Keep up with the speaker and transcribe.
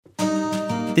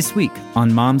This week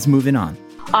on Moms Moving On.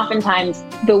 Oftentimes,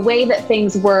 the way that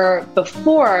things were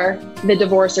before the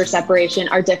divorce or separation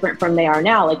are different from they are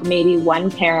now. Like maybe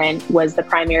one parent was the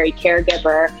primary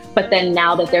caregiver, but then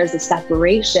now that there's a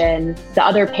separation, the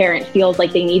other parent feels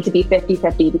like they need to be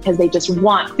 50-50 because they just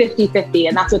want 50-50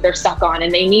 and that's what they're stuck on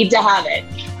and they need to have it.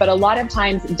 But a lot of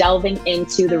times delving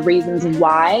into the reasons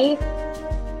why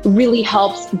really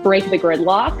helps break the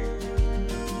gridlock.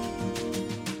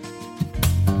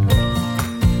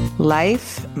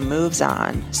 Life moves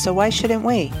on, so why shouldn't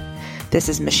we? This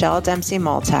is Michelle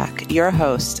Dempsey-Multack, your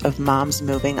host of Moms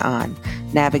Moving On,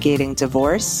 navigating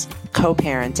divorce,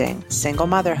 co-parenting, single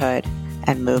motherhood,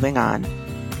 and moving on.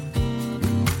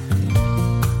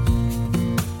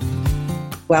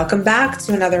 Welcome back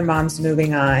to another Moms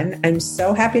Moving On. I'm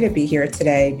so happy to be here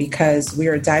today because we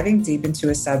are diving deep into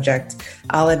a subject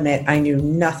I'll admit I knew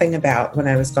nothing about when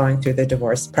I was going through the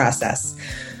divorce process.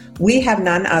 We have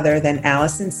none other than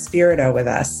Allison Spirito with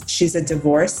us. She's a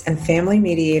divorce and family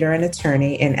mediator and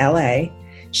attorney in LA.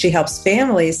 She helps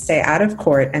families stay out of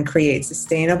court and create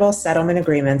sustainable settlement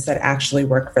agreements that actually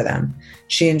work for them.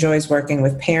 She enjoys working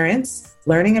with parents,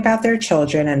 learning about their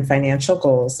children and financial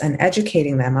goals, and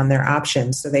educating them on their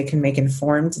options so they can make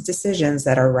informed decisions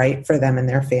that are right for them and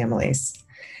their families.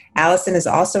 Allison is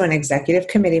also an executive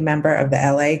committee member of the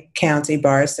LA County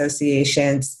Bar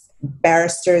Association's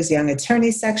Barristers Young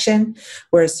Attorney section,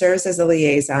 where it serves as a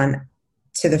liaison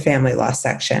to the family law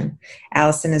section.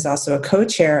 Allison is also a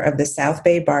co-chair of the South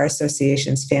Bay Bar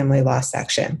Association's family law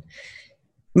section.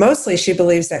 Mostly, she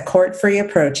believes that court-free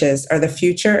approaches are the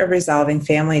future of resolving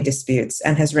family disputes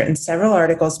and has written several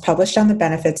articles published on the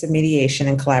benefits of mediation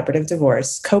and collaborative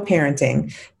divorce,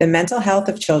 co-parenting, the mental health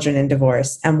of children in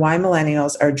divorce, and why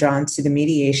millennials are drawn to the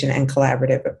mediation and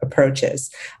collaborative approaches.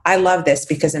 I love this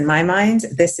because in my mind,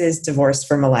 this is divorce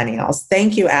for millennials.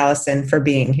 Thank you, Allison, for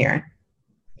being here.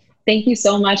 Thank you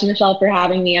so much, Michelle, for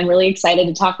having me. I'm really excited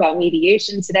to talk about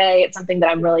mediation today. It's something that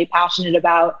I'm really passionate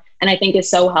about. And I think is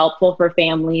so helpful for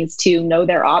families to know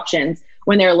their options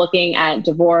when they're looking at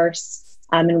divorce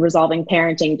and resolving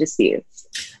parenting disputes.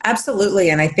 Absolutely.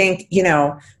 And I think,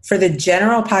 for the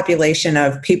general population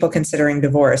of people considering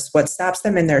divorce, what stops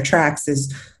them in their tracks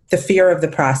is the fear of the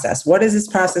process. What is this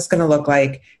process going to look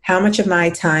like? How much of my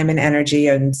time and energy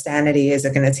and sanity is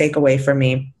it going to take away from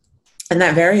me? And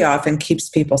that very often keeps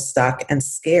people stuck and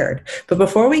scared. But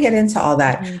before we get into all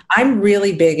that, I'm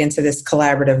really big into this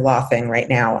collaborative law thing right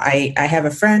now. I have a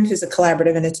friend who's a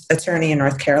collaborative attorney in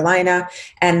North Carolina,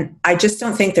 and I just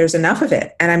don't think there's enough of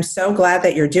it. And I'm so glad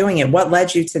that you're doing it. What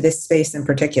led you to this space in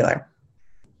particular?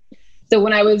 So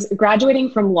when I was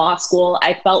graduating from law school,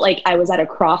 I felt like I was at a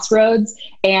crossroads,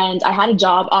 and I had a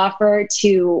job offer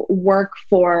to work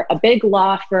for a big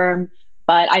law firm.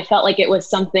 But I felt like it was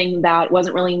something that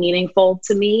wasn't really meaningful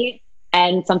to me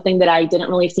and something that I didn't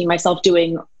really see myself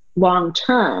doing long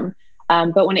term.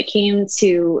 But when it came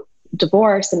to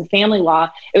divorce and family law,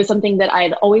 it was something that I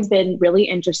had always been really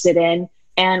interested in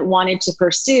and wanted to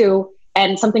pursue,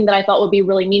 and something that I thought would be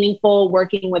really meaningful,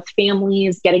 working with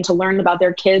families, getting to learn about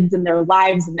their kids and their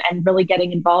lives and really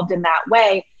getting involved in that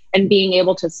way and being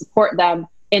able to support them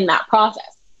in that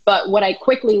process. But what I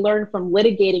quickly learned from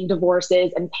litigating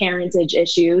divorces and parentage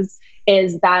issues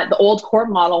is that the old court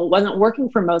model wasn't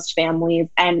working for most families.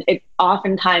 And it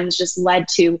oftentimes just led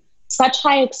to such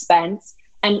high expense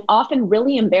and often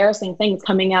really embarrassing things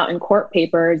coming out in court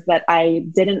papers that I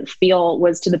didn't feel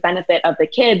was to the benefit of the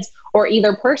kids or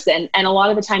either person. And a lot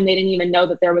of the time, they didn't even know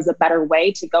that there was a better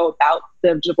way to go about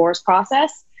the divorce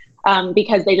process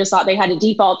because they just thought they had to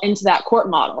default into that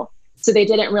court model. So they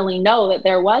didn't really know that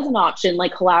there was an option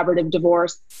like collaborative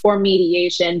divorce or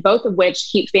mediation, both of which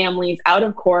keep families out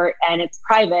of court and it's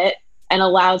private and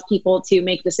allows people to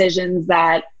make decisions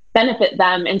that benefit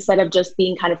them instead of just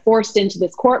being kind of forced into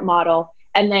this court model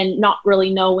and then not really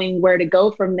knowing where to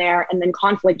go from there. And then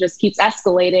conflict just keeps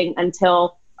escalating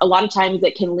until a lot of times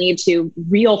it can lead to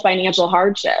real financial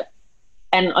hardship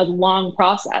and a long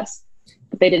process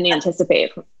that they didn't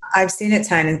anticipate. I've seen it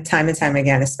time and time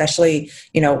again, especially,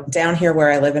 down here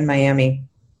where I live in Miami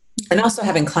and also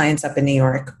having clients up in New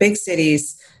York, big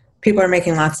cities. People are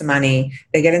making lots of money.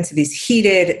 They get into these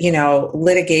heated,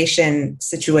 litigation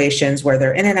situations where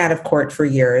they're in and out of court for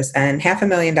years and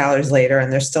 $500,000 later,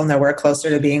 and they're still nowhere closer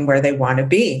to being where they want to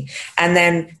be. And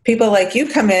then people like you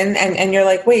come in and you're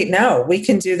like, wait, no, we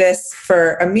can do this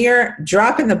for a mere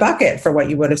drop in the bucket for what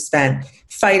you would have spent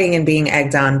fighting and being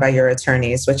egged on by your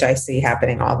attorneys, which I see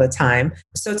happening all the time.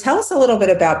 So tell us a little bit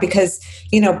about, because,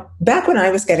 back when I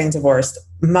was getting divorced,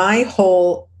 my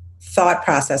whole thought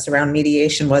process around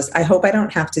mediation was, I hope I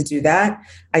don't have to do that.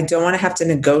 I don't want to have to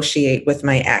negotiate with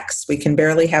my ex. We can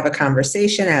barely have a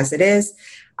conversation as it is.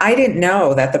 I didn't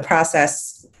know that the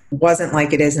process wasn't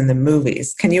like it is in the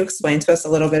movies. Can you explain to us a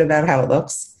little bit about how it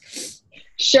looks?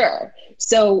 Sure.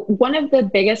 So one of the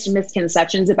biggest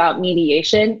misconceptions about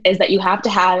mediation is that you have to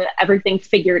have everything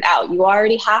figured out. You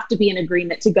already have to be in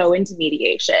agreement to go into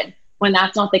mediation, when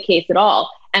that's not the case at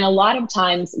all. And a lot of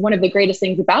times, one of the greatest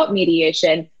things about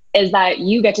mediation is that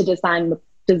you get to design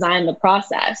the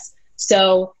process.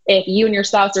 So if you and your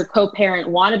spouse or co-parent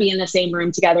want to be in the same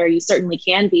room together, you certainly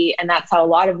can be. And that's how a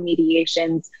lot of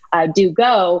mediations do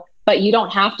go, but you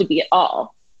don't have to be at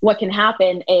all. What can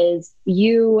happen is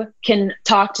you can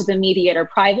talk to the mediator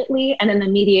privately, and then the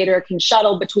mediator can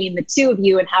shuttle between the two of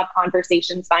you and have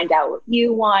conversations, find out what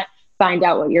you want, find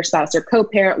out what your spouse or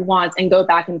co-parent wants, and go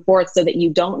back and forth so that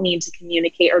you don't need to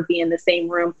communicate or be in the same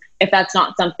room. If that's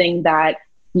not something that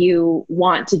you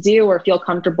want to do or feel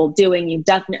comfortable doing, you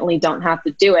definitely don't have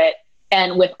to do it.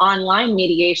 And with online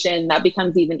mediation, that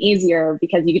becomes even easier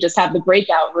because you can just have the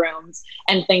breakout rooms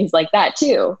and things like that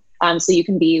too. So you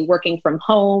can be working from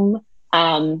home,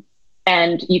 and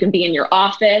you can be in your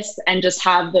office and just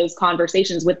have those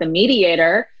conversations with the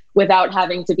mediator without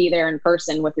having to be there in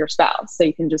person with your spouse. So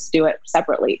you can just do it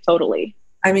separately, totally.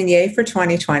 I mean, yay for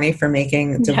 2020 for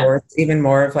making divorce even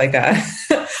more of like a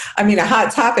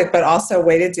hot topic, but also a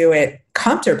way to do it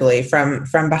comfortably from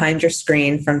behind your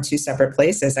screen from two separate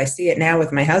places. I see it now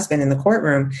with my husband in the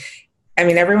courtroom. I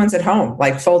mean, everyone's at home,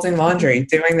 like folding laundry,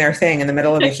 doing their thing in the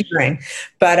middle of a hearing.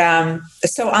 But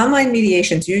so online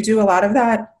mediation, do you do a lot of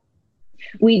that?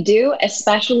 We do,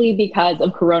 especially because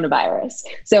of coronavirus.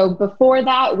 So before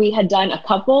that, we had done a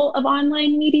couple of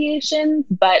online mediations,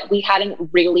 but we hadn't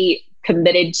really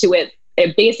committed to it.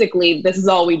 Basically, this is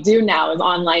all we do now is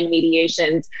online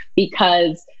mediations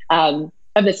because of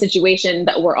the situation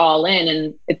that we're all in.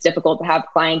 And it's difficult to have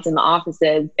clients in the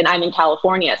offices. And I'm in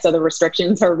California, so the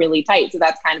restrictions are really tight. So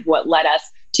that's kind of what led us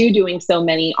to doing so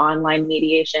many online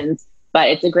mediations. But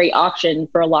it's a great option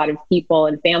for a lot of people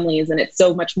and families. And it's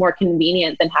so much more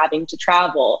convenient than having to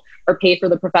travel or pay for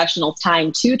the professional's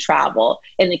time to travel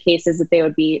in the cases that they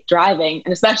would be driving.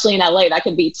 And especially in LA, that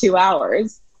could be 2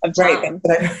 hours of time. Right, that's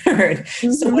what I've heard.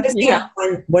 So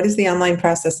what does the online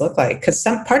process look like? Because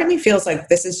some part of me feels like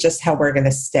this is just how we're going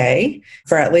to stay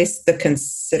for at least the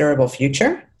considerable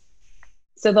future.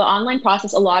 So the online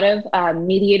process, a lot of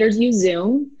mediators use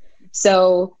Zoom.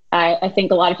 So I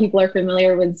think a lot of people are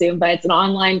familiar with Zoom, but it's an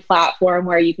online platform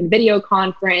where you can video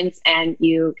conference and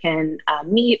you can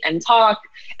meet and talk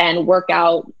and work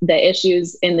out the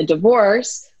issues in the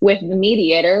divorce with the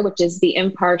mediator, which is the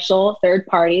impartial third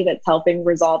party that's helping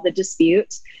resolve the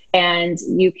dispute. And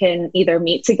you can either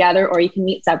meet together or you can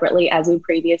meet separately, as we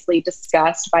previously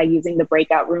discussed, by using the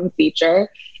breakout room feature.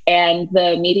 And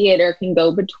the mediator can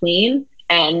go between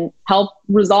and help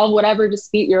resolve whatever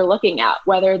dispute you're looking at,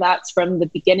 whether that's from the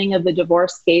beginning of the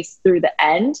divorce case through the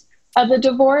end of the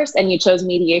divorce and you chose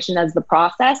mediation as the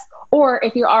process, or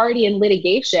if you're already in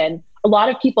litigation. A lot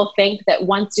of people think that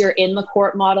once you're in the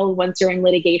court model, once you're in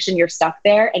litigation, you're stuck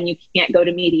there and you can't go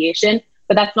to mediation,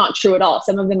 but that's not true at all.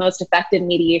 Some of the most effective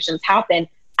mediations happen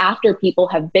after people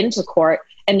have been to court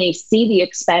and they see the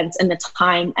expense and the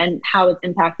time and how it's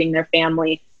impacting their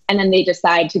family, and then they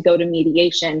decide to go to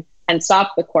mediation and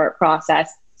stop the court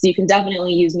process. So you can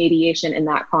definitely use mediation in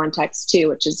that context too,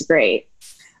 which is great.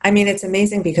 I mean, it's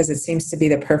amazing because it seems to be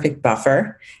the perfect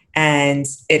buffer, and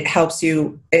it helps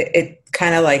you, it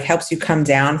kind of like helps you come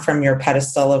down from your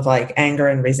pedestal of like anger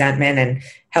and resentment and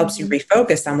helps you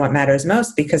refocus on what matters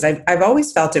most. Because I've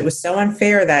always felt it was so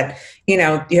unfair that, you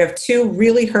know, you have two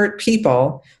really hurt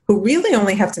people who really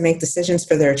only have to make decisions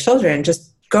for their children, just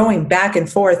going back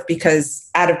and forth because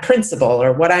out of principle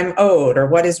or what I'm owed or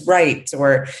what is right,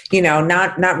 or, you know,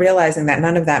 not realizing that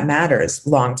none of that matters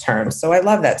long term. So I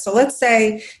love that. So let's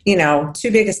say, you know,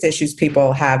 two biggest issues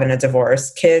people have in a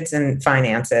divorce, kids and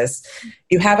finances.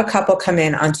 You have a couple come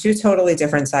in on two totally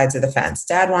different sides of the fence.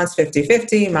 Dad wants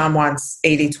 50-50, mom wants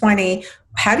 80-20.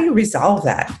 How do you resolve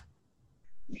that?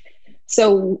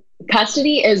 So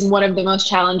custody is one of the most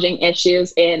challenging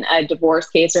issues in a divorce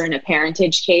case or in a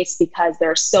parentage case because there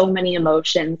are so many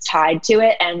emotions tied to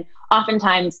it. And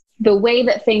oftentimes the way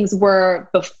that things were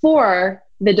before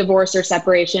the divorce or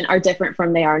separation are different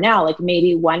from they are now. Like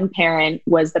maybe one parent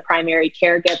was the primary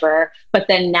caregiver, but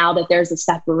then now that there's a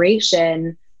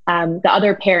separation, the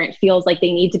other parent feels like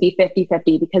they need to be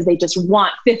 50-50 because they just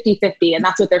want 50-50 and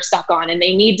that's what they're stuck on and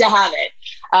they need to have it.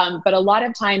 But a lot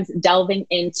of times delving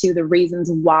into the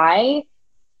reasons why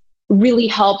really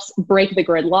helps break the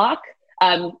gridlock.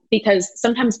 because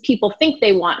sometimes people think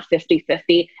they want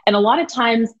 50-50. And a lot of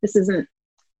times this isn't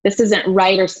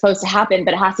right or supposed to happen,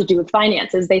 but it has to do with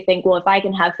finances. They think, well, if I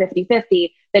can have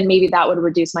 50-50, then maybe that would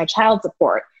reduce my child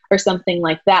support or something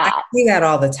like that. I see that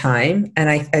all the time. And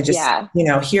I just,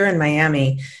 here in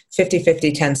Miami,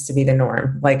 50-50 tends to be the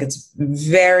norm. Like, it's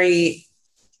very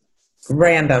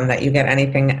random that you get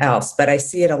anything else. But I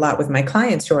see it a lot with my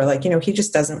clients who are like, he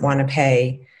just doesn't want to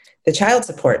pay the child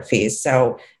support fees.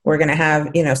 So we're going to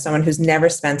have, someone who's never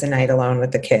spent a night alone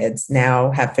with the kids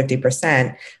now have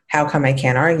 50%. How come I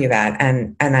can't argue that?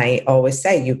 And I always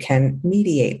say, you can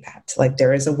mediate that. Like,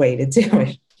 there is a way to do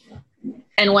it.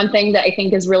 And one thing that I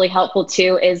think is really helpful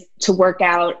too is to work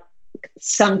out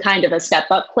some kind of a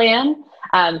step-up plan.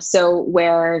 So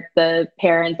where the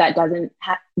parent that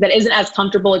isn't as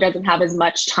comfortable or doesn't have as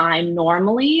much time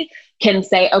normally can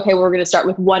say, okay, we're going to start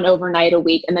with 1 overnight a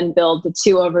week and then build to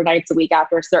 2 overnights a week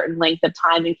after a certain length of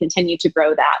time and continue to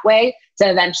grow that way to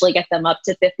eventually get them up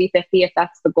to 50-50 if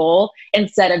that's the goal,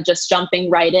 instead of just jumping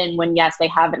right in when, yes, they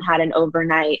haven't had an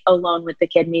overnight alone with the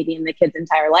kid maybe in the kid's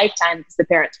entire lifetime because the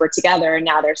parents were together and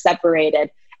now they're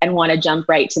separated and want to jump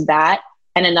right to that.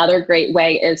 And another great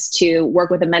way is to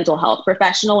work with a mental health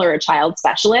professional or a child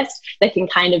specialist that can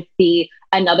kind of be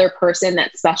another person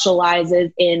that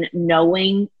specializes in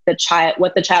knowing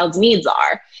what the child's needs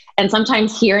are. And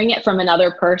sometimes hearing it from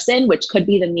another person, which could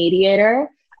be the mediator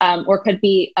or could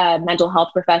be a mental health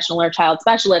professional or child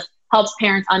specialist, helps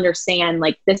parents understand,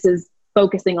 like, this is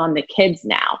focusing on the kids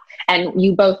now. And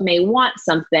you both may want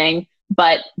something,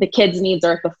 but the kids' needs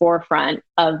are at the forefront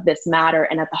of this matter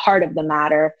and at the heart of the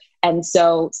matter. And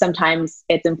so sometimes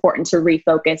it's important to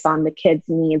refocus on the kids'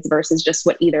 needs versus just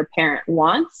what either parent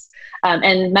wants.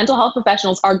 And mental health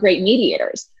professionals are great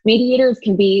mediators. Mediators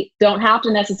don't have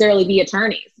to necessarily be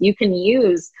attorneys. You can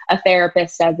use a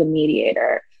therapist as a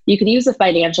mediator. You could use a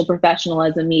financial professional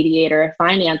as a mediator if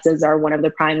finances are one of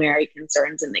the primary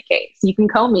concerns in the case. You can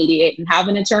co-mediate and have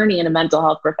an attorney and a mental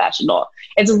health professional.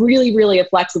 It's really, really a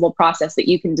flexible process that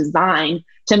you can design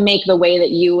to make the way that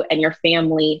you and your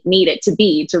family need it to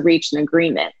be to reach an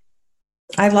agreement.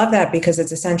 I love that because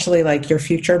it's essentially like your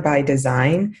future by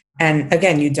design. And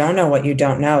again, you don't know what you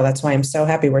don't know. That's why I'm so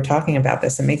happy we're talking about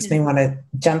this. It makes me want to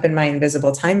jump in my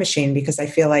invisible time machine because I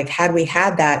feel like had we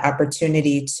had that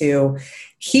opportunity to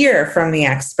hear from the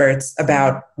experts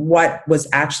about what was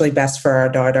actually best for our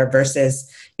daughter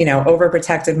versus,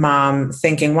 overprotective mom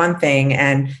thinking one thing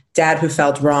and dad who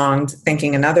felt wronged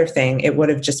thinking another thing, it would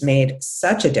have just made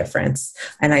such a difference.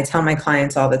 And I tell my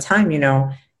clients all the time,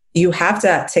 you have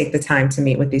to take the time to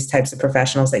meet with these types of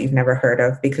professionals that you've never heard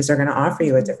of because they're going to offer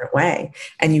you a different way.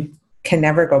 And you can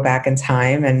never go back in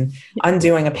time. And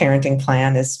undoing a parenting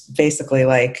plan is basically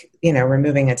like,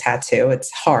 removing a tattoo.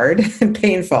 It's hard and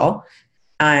painful.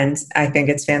 And I think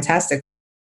it's fantastic.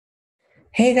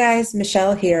 Hey guys,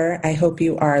 Michelle here. I hope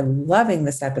you are loving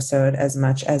this episode as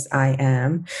much as I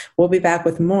am. We'll be back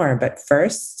with more, but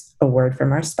first, a word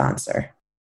from our sponsor.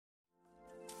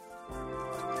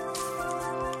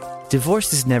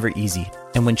 Divorce is never easy,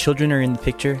 and when children are in the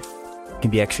picture, it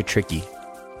can be extra tricky,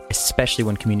 especially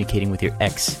when communicating with your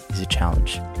ex is a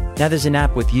challenge. Now there's an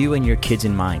app with you and your kids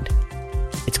in mind.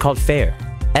 It's called FAIR,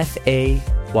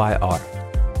 F-A-Y-R.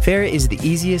 FAIR is the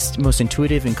easiest, most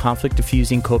intuitive, and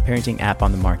conflict-diffusing co-parenting app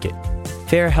on the market.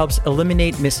 FAIR helps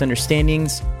eliminate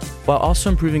misunderstandings while also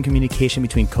improving communication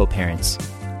between co-parents.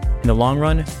 In the long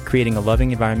run, creating a loving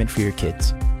environment for your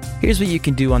kids. Here's what you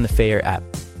can do on the FAIR app.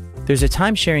 There's a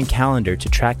time-sharing calendar to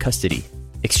track custody,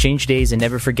 exchange days, and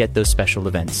never forget those special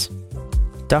events.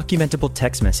 Documentable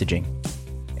text messaging,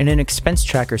 and an expense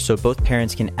tracker so both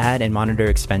parents can add and monitor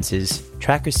expenses,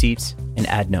 track receipts, and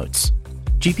add notes.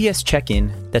 GPS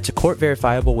check-in, that's a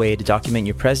court-verifiable way to document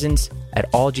your presence at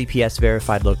all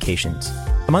GPS-verified locations.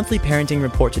 A monthly parenting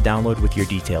report to download with your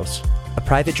details. A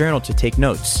private journal to take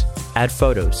notes, add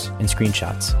photos, and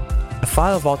screenshots. A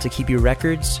file vault to keep your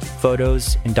records,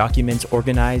 photos, and documents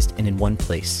organized and in one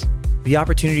place. The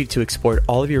opportunity to export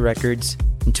all of your records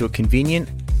into a convenient,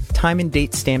 time and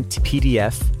date stamped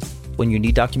PDF when you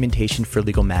need documentation for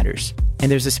legal matters.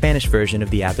 And there's a Spanish version of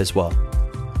the app as well.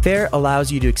 FAIR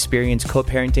allows you to experience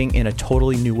co-parenting in a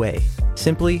totally new way.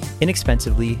 Simply,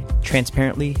 inexpensively,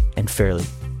 transparently, and fairly.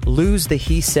 Lose the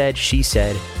he said, she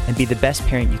said, and be the best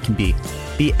parent you can be.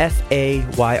 Be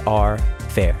F-A-Y-R,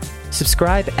 FAIR.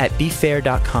 Subscribe at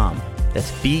befair.com.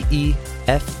 That's BEFAYR.com.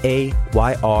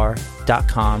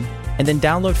 And then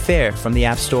download FAIR from the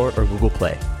App Store or Google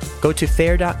Play. Go to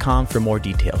fair.com for more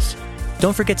details.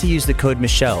 Don't forget to use the code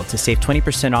Michelle to save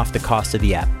 20% off the cost of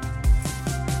the app.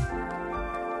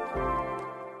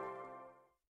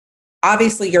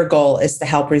 Obviously, your goal is to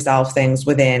help resolve things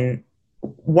within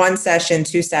one session,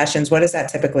 two sessions? What does that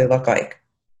typically look like?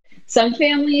 Some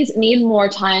families need more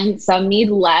time, some need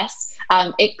less.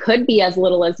 It could be as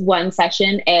little as one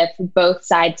session if both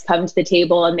sides come to the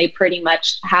table and they pretty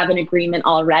much have an agreement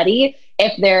already.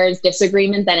 If there's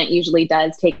disagreement, then it usually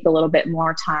does take a little bit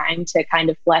more time to kind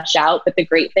of flesh out. But the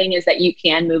great thing is that you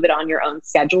can move it on your own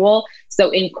schedule. So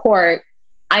in court,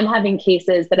 I'm having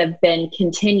cases that have been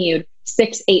continued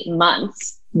 6-8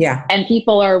 months. Yeah. And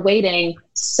people are waiting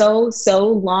so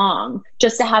long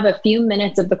just to have a few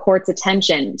minutes of the court's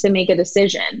attention to make a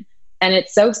decision. And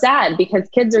it's so sad because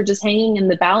kids are just hanging in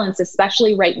the balance,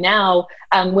 especially right now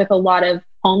with a lot of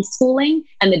homeschooling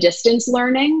and the distance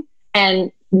learning.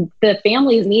 And the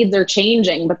family's needs are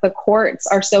changing, but the courts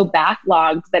are so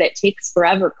backlogged that it takes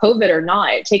forever, COVID or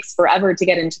not, it takes forever to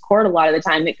get into court a lot of the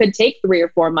time. It could take 3 or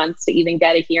 4 months to even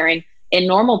get a hearing in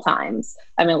normal times,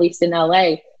 at least in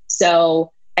LA.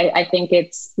 So I think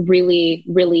it's really,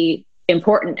 really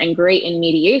important and great in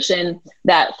mediation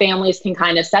that families can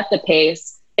kind of set the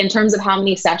pace in terms of how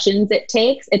many sessions it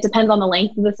takes. It depends on the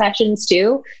length of the sessions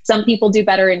too. Some people do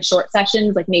better in short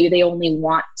sessions, like maybe they only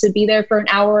want to be there for an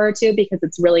hour or two because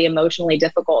it's really emotionally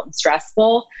difficult and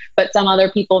stressful. But some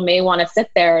other people may want to sit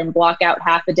there and block out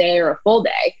half a day or a full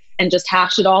day and just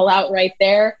hash it all out right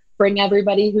there. Bring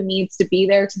everybody who needs to be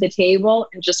there to the table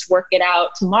and just work it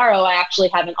out. Tomorrow, I actually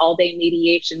have an all-day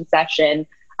mediation session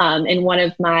in one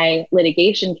of my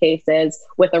litigation cases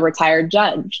with a retired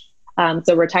judge.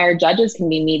 So retired judges can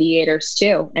be mediators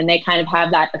too, and they kind of have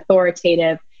that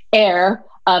authoritative air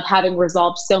of having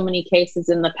resolved so many cases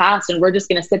in the past. And we're just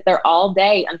going to sit there all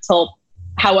day until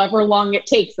however long it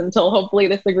takes until hopefully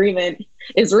this agreement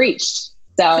is reached.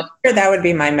 So that would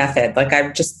be my method. Like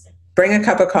I just bring a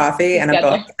cup of coffee and a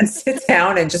book and sit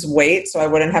down and just wait so I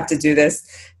wouldn't have to do this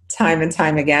time and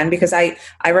time again. Because I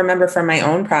remember from my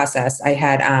own process, I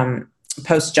had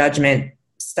post-judgment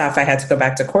stuff I had to go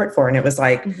back to court for. And it was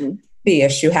like, the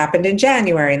issue happened in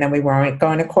January and then we weren't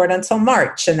going to court until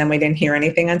March. And then we didn't hear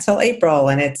anything until April.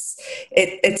 And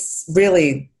it's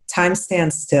really, time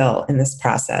stands still in this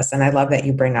process. And I love that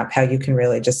you bring up how you can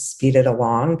really just speed it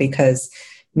along, because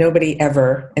nobody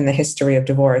ever in the history of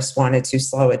divorce wanted to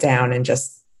slow it down and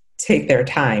just take their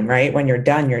time, right? When you're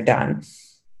done, you're done.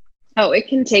 Oh, it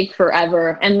can take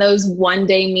forever. And those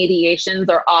one-day mediations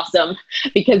are awesome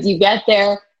because you get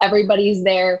there, everybody's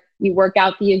there, you work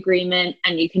out the agreement,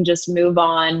 and you can just move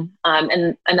on.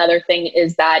 And another thing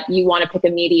is that you want to pick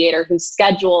a mediator whose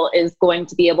schedule is going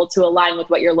to be able to align with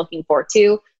what you're looking for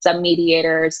too. Some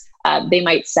mediators, they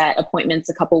might set appointments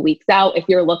a couple weeks out. If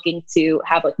you're looking to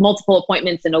have like multiple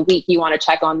appointments in a week, you want to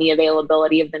check on the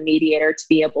availability of the mediator to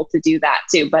be able to do that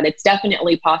too. But it's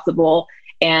definitely possible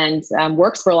and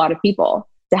works for a lot of people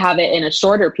to have it in a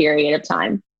shorter period of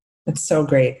time. That's so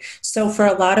great. So for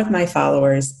a lot of my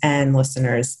followers and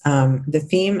listeners, the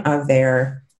theme of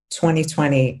their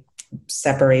 2020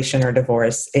 separation or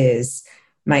divorce is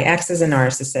my ex is a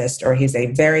narcissist, or he's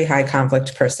a very high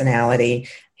conflict personality.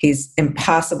 He's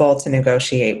impossible to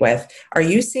negotiate with. Are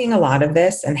you seeing a lot of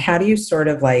this? And how do you sort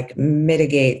of like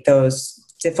mitigate those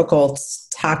difficult,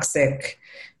 toxic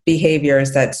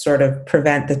behaviors that sort of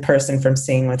prevent the person from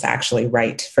seeing what's actually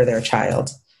right for their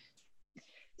child?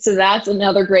 So that's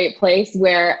another great place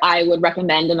where I would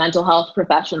recommend a mental health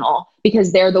professional,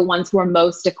 because they're the ones who are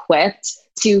most equipped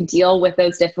to deal with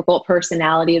those difficult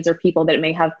personalities or people that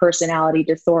may have personality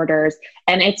disorders.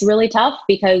 And it's really tough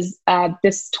because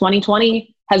this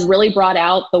 2020 has really brought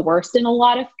out the worst in a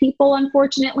lot of people,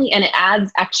 unfortunately, and it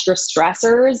adds extra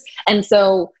stressors. And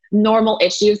so normal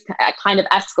issues kind of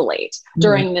escalate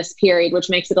during this period, which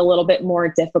makes it a little bit more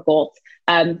difficult.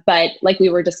 But like we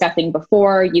were discussing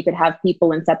before, you could have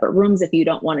people in separate rooms if you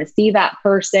don't want to see that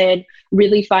person,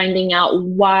 really finding out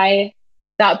why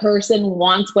that person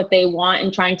wants what they want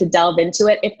and trying to delve into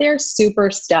it. If they're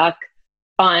super stuck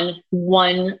on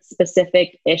one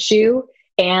specific issue,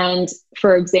 and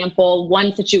for example,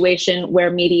 one situation where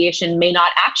mediation may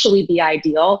not actually be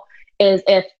ideal is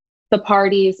if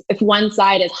one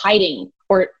side is hiding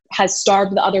or has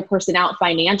starved the other person out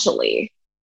financially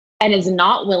and is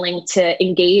not willing to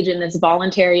engage in this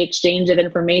voluntary exchange of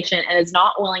information and is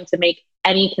not willing to make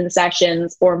any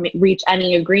concessions or reach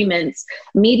any agreements.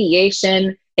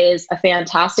 Mediation is a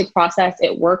fantastic process.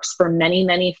 It works for many,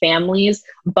 many families,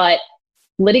 but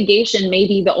litigation may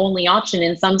be the only option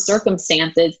in some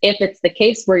circumstances. If it's the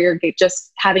case where you're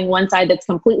just having one side that's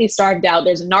completely starved out,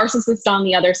 there's a narcissist on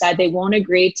the other side, they won't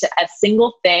agree to a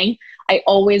single thing. I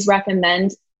always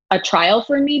recommend a trial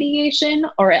for mediation,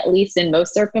 or at least in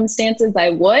most circumstances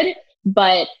I would.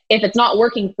 But if it's not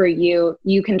working for you,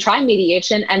 you can try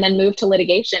mediation and then move to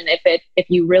litigation if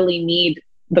you really need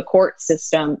the court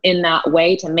system in that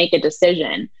way to make a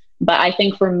decision. But I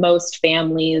think for most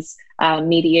families,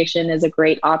 mediation is a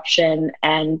great option.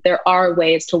 And there are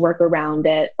ways to work around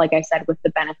it, like I said, with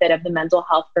the benefit of the mental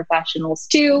health professionals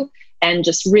too, and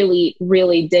just really,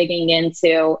 really digging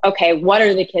into, okay, what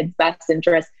are the kids' best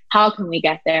interests? How can we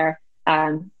get there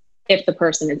if the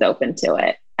person is open to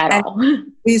it at all?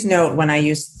 Please note, when I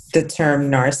use the term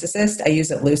narcissist, I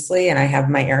use it loosely, and I have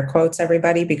my air quotes,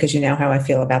 everybody, because you know how I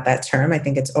feel about that term. I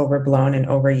think it's overblown and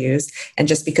overused. And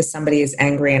just because somebody is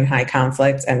angry and high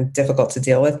conflict and difficult to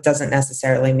deal with doesn't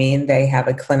necessarily mean they have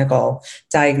a clinical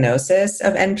diagnosis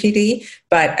of NPD.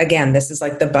 But again, this is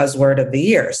like the buzzword of the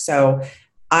year. So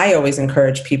I always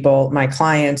encourage people, my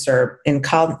clients or in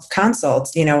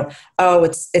consults, oh,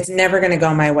 it's never going to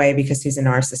go my way because he's a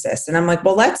narcissist. And I'm like,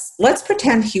 well, let's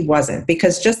pretend he wasn't,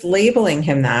 because just labeling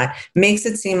him that makes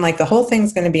it seem like the whole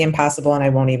thing's going to be impossible and I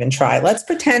won't even try. Let's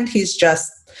pretend he's just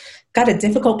got a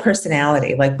difficult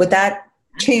personality. Like, would that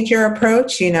change your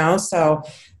approach? So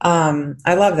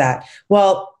I love that.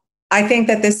 Well, I think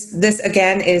that this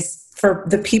again is for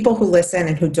the people who listen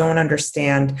and who don't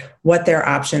understand what their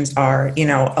options are.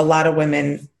 A lot of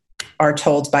women are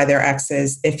told by their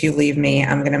exes, if you leave me,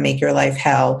 I'm going to make your life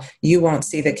hell. You won't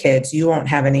see the kids. You won't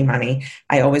have any money.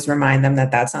 I always remind them that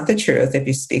that's not the truth. If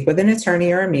you speak with an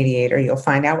attorney or a mediator, you'll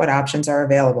find out what options are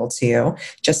available to you.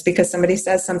 Just because somebody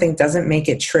says something doesn't make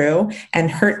it true. And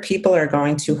hurt people are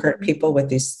going to hurt people with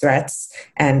these threats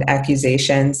and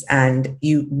accusations. And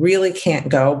you really can't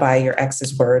go by your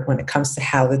ex's word when it comes to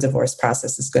how the divorce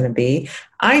process is going to be.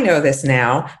 I know this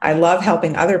now. I love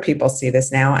helping other people see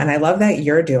this now. And I love that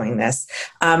you're doing this.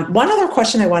 One other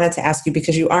question I wanted to ask you,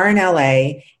 because you are in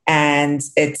LA and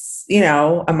it's,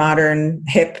 a modern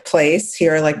hip place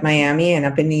here like Miami and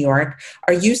up in New York.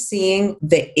 Are you seeing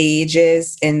the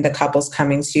ages in the couples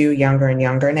coming to you younger and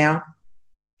younger now?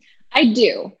 I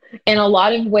do. In a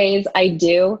lot of ways, I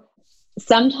do.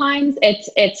 Sometimes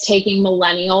it's taking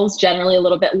millennials generally a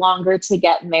little bit longer to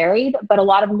get married, but a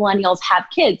lot of millennials have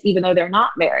kids, even though they're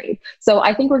not married. So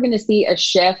I think we're going to see a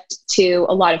shift to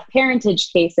a lot of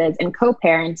parentage cases and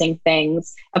co-parenting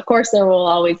things. Of course, there will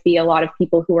always be a lot of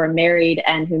people who are married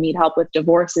and who need help with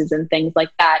divorces and things like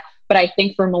that. But I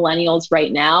think for millennials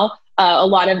right now, a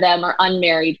lot of them are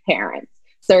unmarried parents.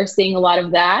 So we're seeing a lot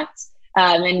of that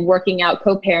and working out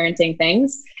co-parenting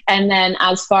things. And then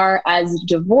as far as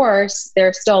divorce,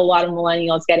 there's still a lot of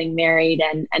millennials getting married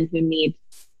and who need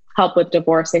help with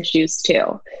divorce issues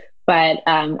too. But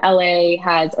LA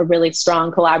has a really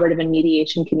strong collaborative and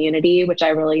mediation community, which I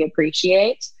really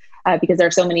appreciate because there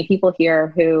are so many people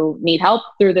here who need help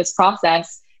through this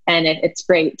process. And it's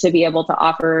great to be able to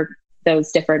offer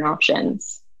those different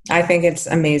options. I think it's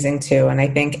amazing too. And I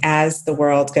think as the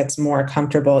world gets more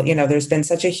comfortable, there's been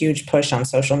such a huge push on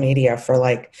social media for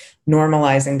like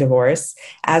normalizing divorce.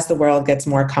 As the world gets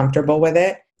more comfortable with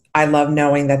it, I love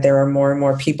knowing that there are more and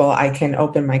more people I can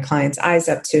open my clients' eyes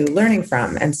up to learning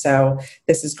from. And so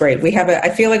this is great. I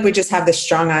feel like we just have this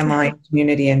strong online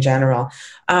community in general.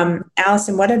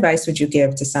 Allison, what advice would you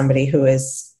give to somebody who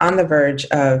is on the verge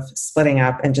of splitting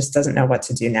up and just doesn't know what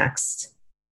to do next?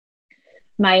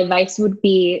 My advice would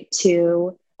be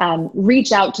to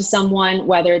reach out to someone,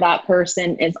 whether that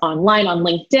person is online on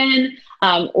LinkedIn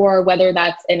or whether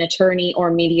that's an attorney or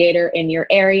mediator in your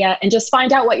area, and just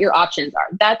find out what your options are.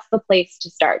 That's the place to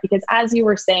start. Because as you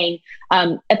were saying,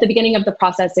 at the beginning of the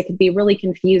process, it can be really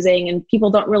confusing and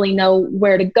people don't really know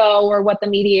where to go or what the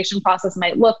mediation process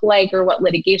might look like or what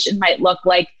litigation might look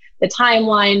like, the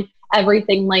timeline,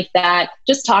 everything like that.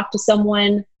 Just talk to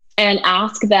someone and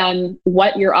ask them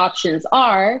what your options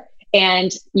are.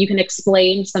 And you can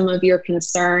explain some of your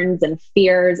concerns and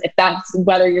fears, if that's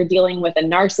whether you're dealing with a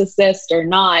narcissist or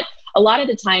not. A lot of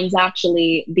the times,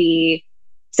 actually, the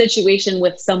situation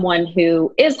with someone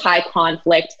who is high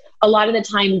conflict, a lot of the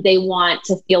time they want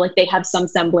to feel like they have some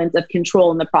semblance of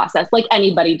control in the process, like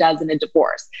anybody does in a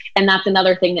divorce. And that's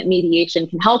another thing that mediation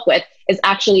can help with, is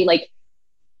actually like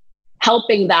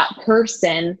helping that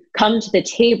person come to the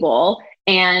table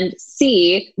and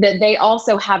see that they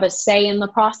also have a say in the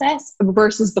process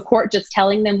versus the court just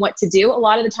telling them what to do. A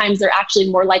lot of the times they're actually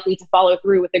more likely to follow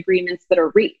through with agreements that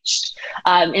are reached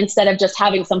instead of just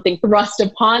having something thrust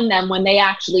upon them when they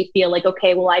actually feel like,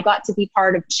 okay, well, I got to be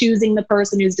part of choosing the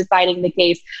person who's deciding the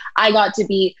case. I got to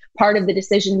be part of the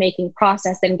decision-making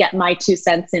process and get my 2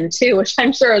 cents in too, which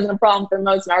I'm sure isn't a problem for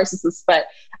most narcissists, but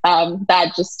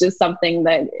that just is something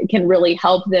that can really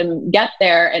help them get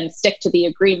there and stick to the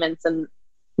agreements and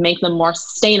make them more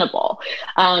sustainable.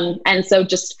 And so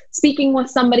just speaking with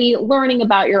somebody, learning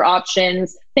about your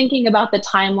options, thinking about the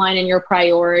timeline and your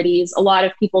priorities. A lot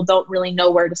of people don't really know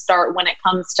where to start when it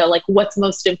comes to like what's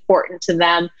most important to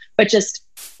them, but just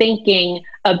thinking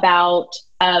about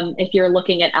if you're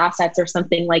looking at assets or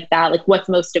something like that, like what's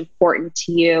most important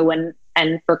to you, and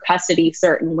for custody,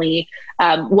 certainly,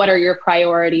 what are your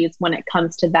priorities when it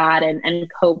comes to that,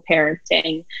 and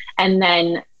co-parenting, and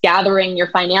then gathering your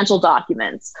financial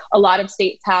documents. A lot of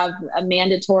states have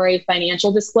mandatory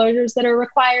financial disclosures that are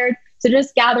required. So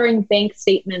just gathering bank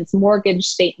statements, mortgage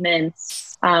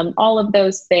statements, all of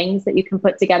those things that you can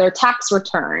put together, tax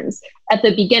returns at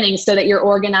the beginning so that you're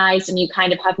organized and you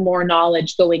kind of have more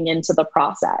knowledge going into the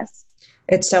process.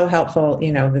 It's so helpful.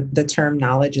 You know, the term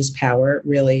knowledge is power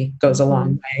really goes a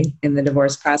long way in the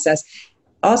divorce process.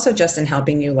 Also just in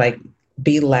helping you like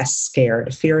be less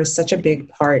scared. Fear is such a big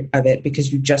part of it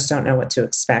because you just don't know what to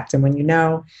expect. And when you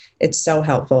know, it's so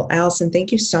helpful. Allison,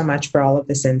 thank you so much for all of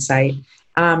this insight.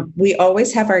 We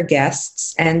always have our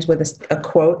guests end with a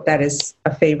quote that is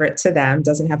a favorite to them.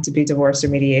 Doesn't have to be divorce or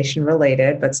mediation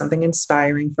related, but something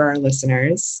inspiring for our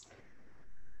listeners.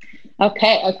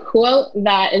 Okay, a quote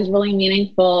that is really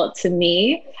meaningful to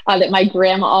me that my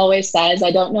grandma always says.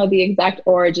 I don't know the exact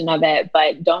origin of it,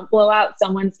 but don't blow out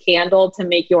someone's candle to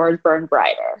make yours burn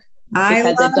brighter.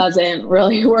 Because it doesn't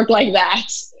really work like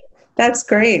that. That's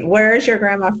great. Where is your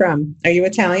grandma from? Are you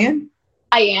Italian?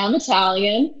 I am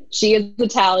Italian. She is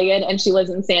Italian and she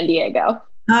lives in San Diego.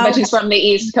 But she's from the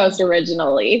East Coast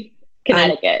originally,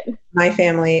 Connecticut. My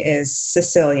family is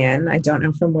Sicilian. I don't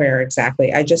know from where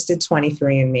exactly. I just did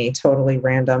 23andMe, totally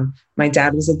random. My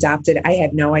dad was adopted. I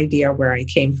had no idea where I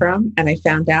came from. And I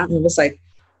found out and it was like,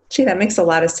 gee, that makes a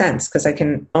lot of sense because I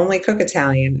can only cook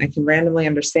Italian. I can randomly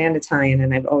understand Italian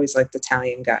and I've always liked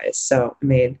Italian guys. So it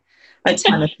made a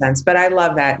ton of sense. But I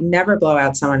love that. Never blow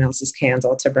out someone else's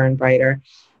candle to burn brighter.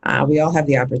 We all have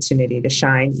the opportunity to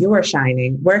shine. You are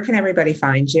shining. Where can everybody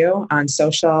find you? On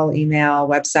social, email,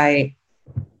 website?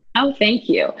 Oh, thank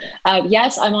you.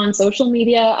 Yes, I'm on social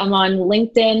media. I'm on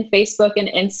LinkedIn, Facebook, and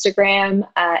Instagram.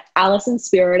 Allison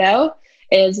Spirito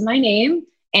is my name.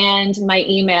 And my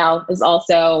email is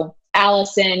also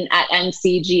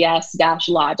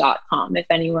allison@mcgs-law.com if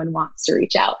anyone wants to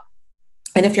reach out.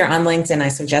 And if you're on LinkedIn, I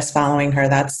suggest following her.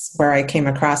 That's where I came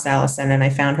across Allison, and I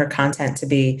found her content to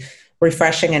be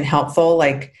refreshing and helpful.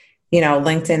 Like, you know,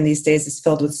 LinkedIn these days is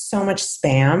filled with so much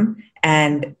spam,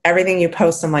 and everything you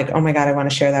post, I'm like, oh my God, I want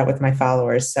to share that with my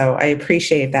followers. So I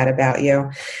appreciate that about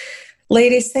you.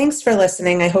 Ladies, thanks for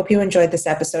listening. I hope you enjoyed this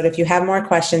episode. If you have more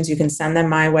questions, you can send them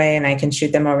my way and I can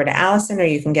shoot them over to Allison, or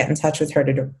you can get in touch with her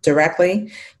directly.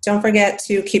 Don't forget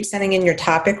to keep sending in your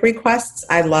topic requests.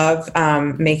 I love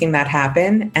making that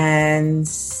happen, and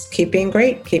keep being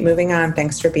great. Keep moving on.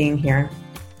 Thanks for being here.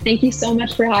 Thank you so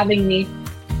much for having me.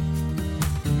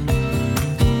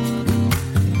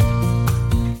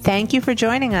 Thank you for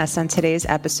joining us on today's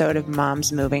episode of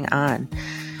Moms Moving On.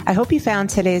 I hope you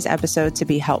found today's episode to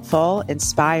be helpful,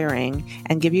 inspiring,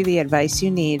 and give you the advice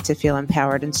you need to feel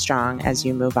empowered and strong as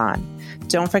you move on.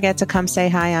 Don't forget to come say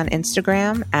hi on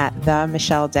Instagram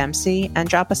 @TheMichelleDempsey and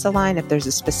drop us a line if there's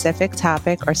a specific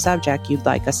topic or subject you'd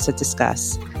like us to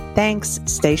discuss. Thanks.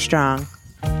 Stay strong.